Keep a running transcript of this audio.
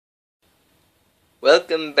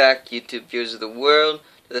Welcome back, YouTube viewers of the world,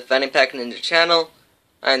 to the Fanny Pack Ninja channel.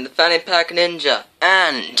 I'm the Fanny Pack Ninja,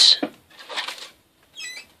 and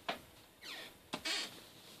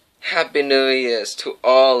Happy New Year's to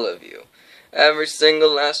all of you. Every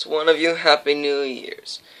single last one of you, Happy New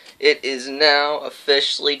Year's. It is now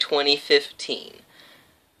officially 2015.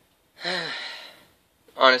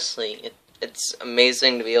 Honestly, it's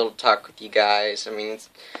amazing to be able to talk with you guys. I mean,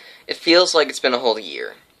 it feels like it's been a whole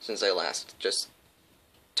year since I last just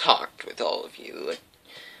talked with all of you.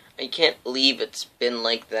 I can't believe it's been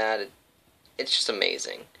like that. It's just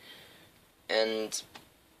amazing. And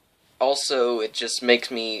also, it just makes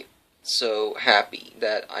me so happy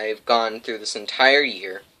that I've gone through this entire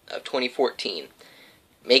year of 2014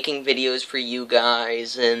 making videos for you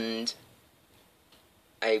guys, and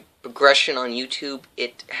progression on YouTube,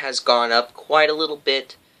 it has gone up quite a little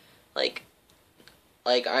bit. Like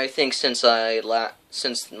I think since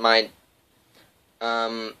my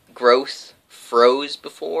growth froze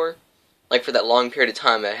before, like for that long period of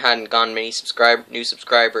time, I hadn't gotten many new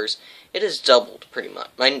subscribers. It has doubled pretty much.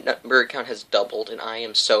 My number count has doubled, and I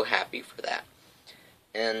am so happy for that.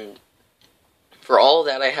 And for all of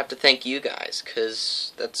that, I have to thank you guys,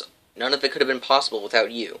 because none of it could have been possible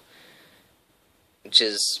without you. Which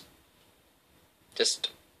is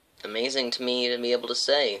just amazing to me to be able to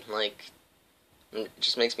say. Like, it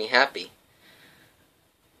just makes me happy.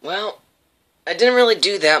 Well, I didn't really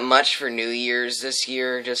do that much for New Year's this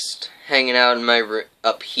year, just hanging out in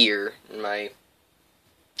up here in my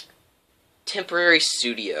temporary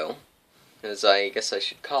studio, as I guess I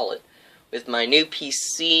should call it, with my new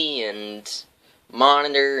PC and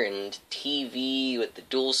monitor and TV with the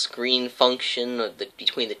dual screen function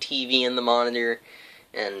between the TV and the monitor,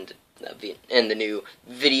 and the new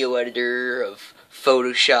video editor of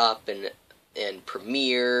Photoshop and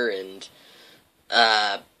Premiere and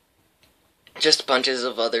just bunches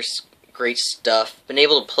of other great stuff. Been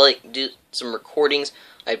able to do some recordings.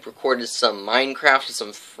 I recorded some Minecraft with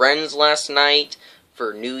some friends last night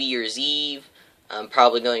for New Year's Eve. I'm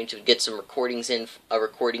probably going to get some recording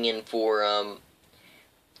in for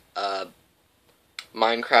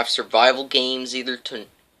Minecraft survival games either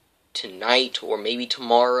tonight or maybe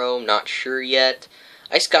tomorrow. Not sure yet.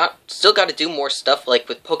 I still got to do more stuff, like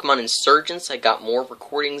with Pokemon Insurgents. I got more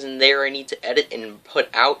recordings in there I need to edit and put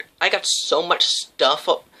out. I got so much stuff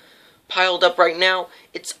piled up right now.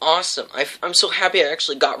 It's awesome. I'm so happy I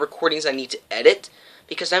actually got recordings I need to edit,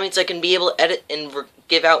 because that means I can be able to edit and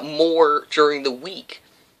give out more during the week,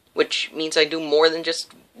 which means I do more than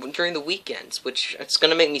just during the weekends, which it's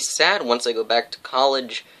going to make me sad once I go back to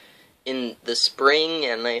college in the spring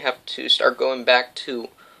and I have to start going back to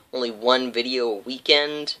only one video a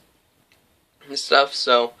weekend and stuff.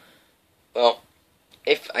 So, well,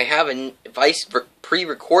 if I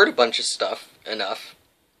pre-record a bunch of stuff enough,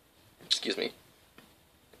 if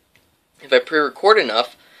I pre-record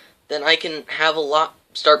enough, then I can have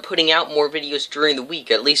start putting out more videos during the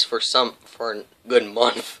week, at least for a good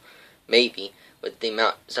month, maybe, with the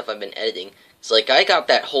amount of stuff I've been editing. It's like, I got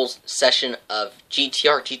that whole session of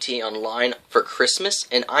GTA Online for Christmas,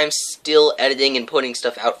 and I'm still editing and putting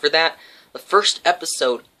stuff out for that. The first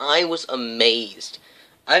episode, I was amazed.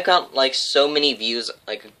 I got, like, so many views,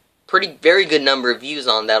 like, a very good number of views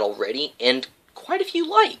on that already, and quite a few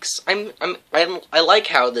likes. I like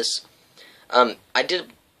how this, I did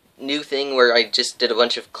a new thing where I just did a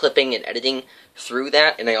bunch of clipping and editing through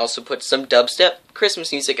that, and I also put some dubstep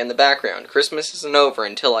Christmas music in the background. Christmas isn't over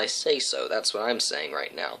until I say so. That's what I'm saying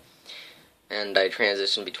right now. And I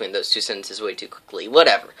transitioned between those two sentences way too quickly.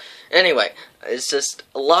 Whatever. Anyway, it's just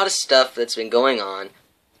a lot of stuff that's been going on,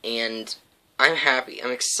 and I'm happy.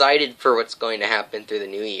 I'm excited for what's going to happen through the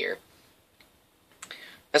new year.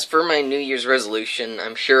 As for my New Year's resolution,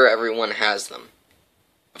 I'm sure everyone has them.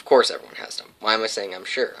 Of course everyone has them. Why am I saying I'm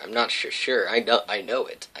sure? I'm not sure. I know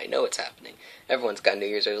it. I know it's happening. Everyone's got New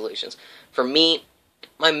Year's resolutions. For me,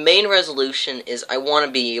 my main resolution is I want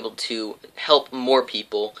to be able to help more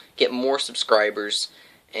people, get more subscribers,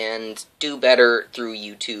 and do better through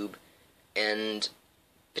YouTube, and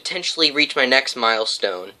potentially reach my next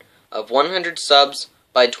milestone of 100 subs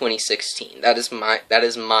by 2016. That is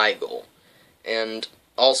my goal. And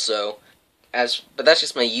also, but that's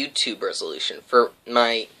just my YouTube resolution. For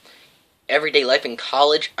my everyday life in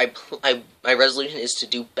college, my resolution is to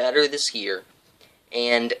do better this year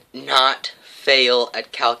and not fail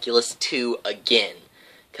at Calculus 2 again.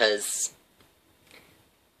 Because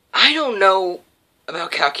I don't know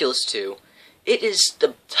about Calculus 2. It is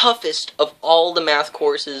the toughest of all the math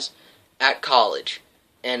courses at college.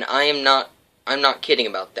 And I'm not kidding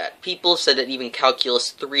about that. People have said that even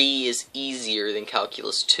Calculus 3 is easier than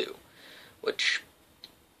Calculus 2. Which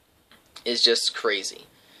is just crazy.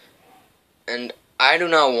 And I do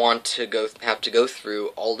not want to have to go through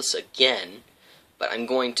all this again, but I'm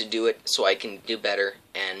going to do it so I can do better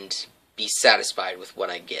and be satisfied with what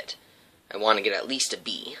I get. I want to get at least a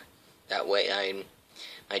B. That way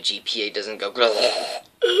my GPA doesn't go...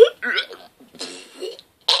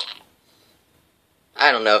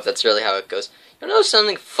 I don't know if that's really how it goes. You know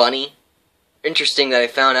something funny, interesting that I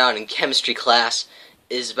found out in chemistry class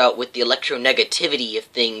is about with the electronegativity of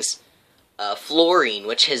things. Fluorine,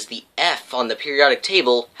 which has the F on the periodic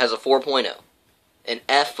table, has a 4.0. An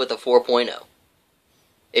F with a 4.0.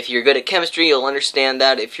 If you're good at chemistry, you'll understand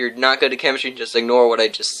that. If you're not good at chemistry, just ignore what I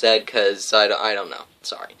just said, because I don't know.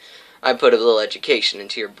 Sorry. I put a little education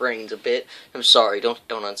into your brains a bit. I'm sorry. Don't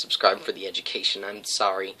unsubscribe for the education. I'm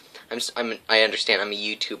sorry. I understand. I'm a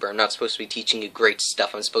YouTuber. I'm not supposed to be teaching you great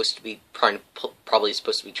stuff. I'm supposed to be probably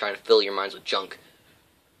supposed to be trying to fill your minds with junk.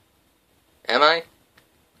 Am I?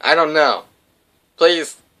 I don't know.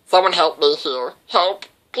 Please, someone help me here. Help,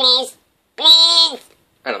 please, please.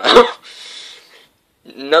 I don't know.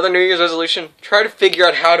 Another New Year's resolution. Try to figure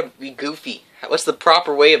out how to be goofy. What's the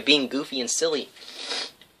proper way of being goofy and silly?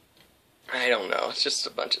 I don't know. It's just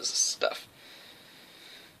a bunch of stuff.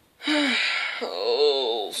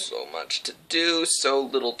 Oh, so much to do, so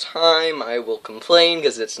little time. I will complain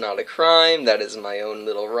because it's not a crime. That is my own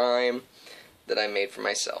little rhyme that I made for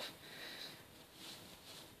myself.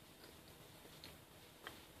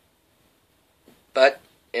 But,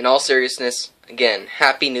 in all seriousness, again,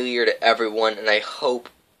 Happy New Year to everyone, and I hope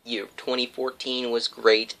 2014 was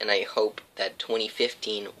great, and I hope that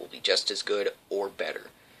 2015 will be just as good or better.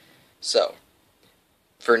 So,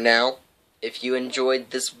 for now, if you enjoyed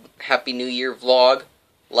this Happy New Year vlog,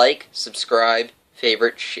 like, subscribe,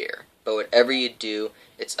 favorite, share. But whatever you do,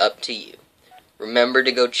 it's up to you. Remember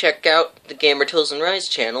to go check out the Gamer Tills and Rise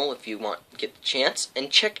channel if you want to get the chance, and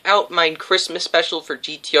check out my Christmas special for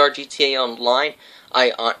GTA Online.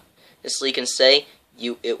 I honestly can say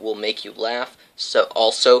it will make you laugh. So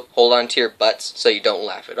also hold on to your butts so you don't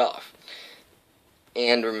laugh it off.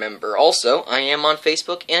 And remember also, I am on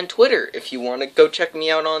Facebook and Twitter. If you want to go check me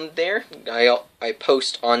out on there, I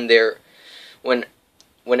post on there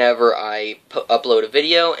whenever I upload a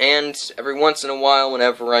video, and every once in a while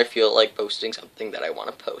whenever I feel like posting something that I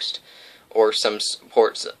want to post, or some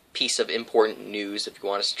piece of important news. If you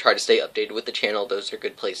want to try to stay updated with the channel, those are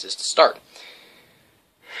good places to start.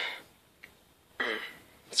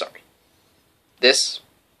 Sorry. This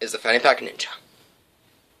is the Fanny Pack Ninja.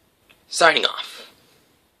 Signing off.